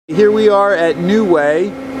Here we are at New Way.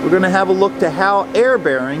 We're going to have a look to how air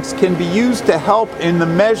bearings can be used to help in the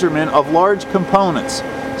measurement of large components.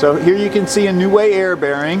 So here you can see a New Way air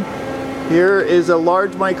bearing. Here is a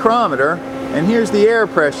large micrometer, and here's the air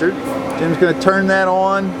pressure. Jim's going to turn that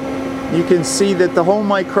on. You can see that the whole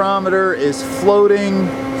micrometer is floating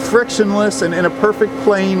frictionless and in a perfect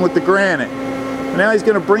plane with the granite. And now he's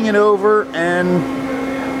going to bring it over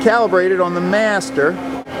and calibrate it on the master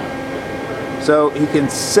so he can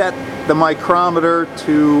set the micrometer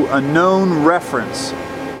to a known reference.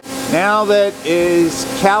 Now that is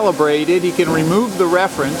calibrated, he can remove the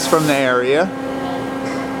reference from the area.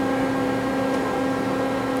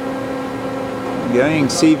 You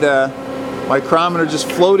can see the micrometer just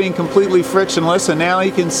floating completely frictionless, and now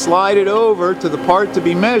he can slide it over to the part to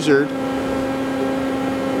be measured.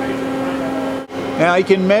 Now he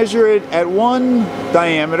can measure it at one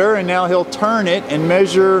diameter, and now he'll turn it and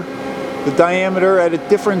measure the diameter at a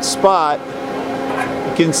different spot.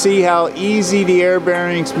 You can see how easy the air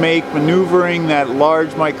bearings make maneuvering that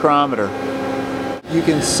large micrometer. You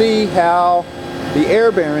can see how the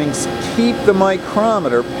air bearings keep the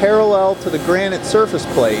micrometer parallel to the granite surface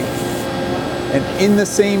plate and in the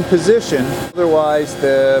same position. Otherwise,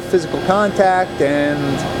 the physical contact and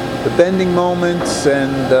the bending moments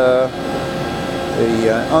and the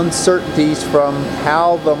uncertainties from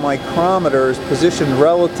how the micrometer is positioned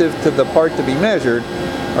relative to the part to be measured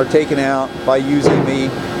are taken out by using the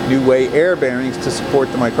New Way air bearings to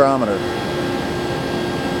support the micrometer.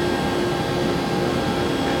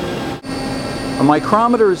 A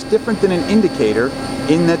micrometer is different than an indicator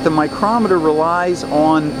in that the micrometer relies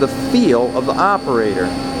on the feel of the operator,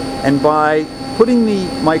 and by putting the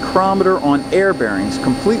micrometer on air bearings,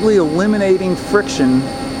 completely eliminating friction,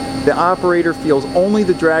 the operator feels only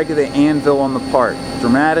the drag of the anvil on the part,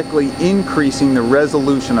 dramatically increasing the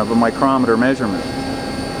resolution of a micrometer measurement.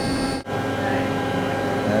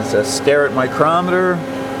 That's a stare at micrometer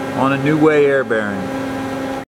on a New Way air bearing.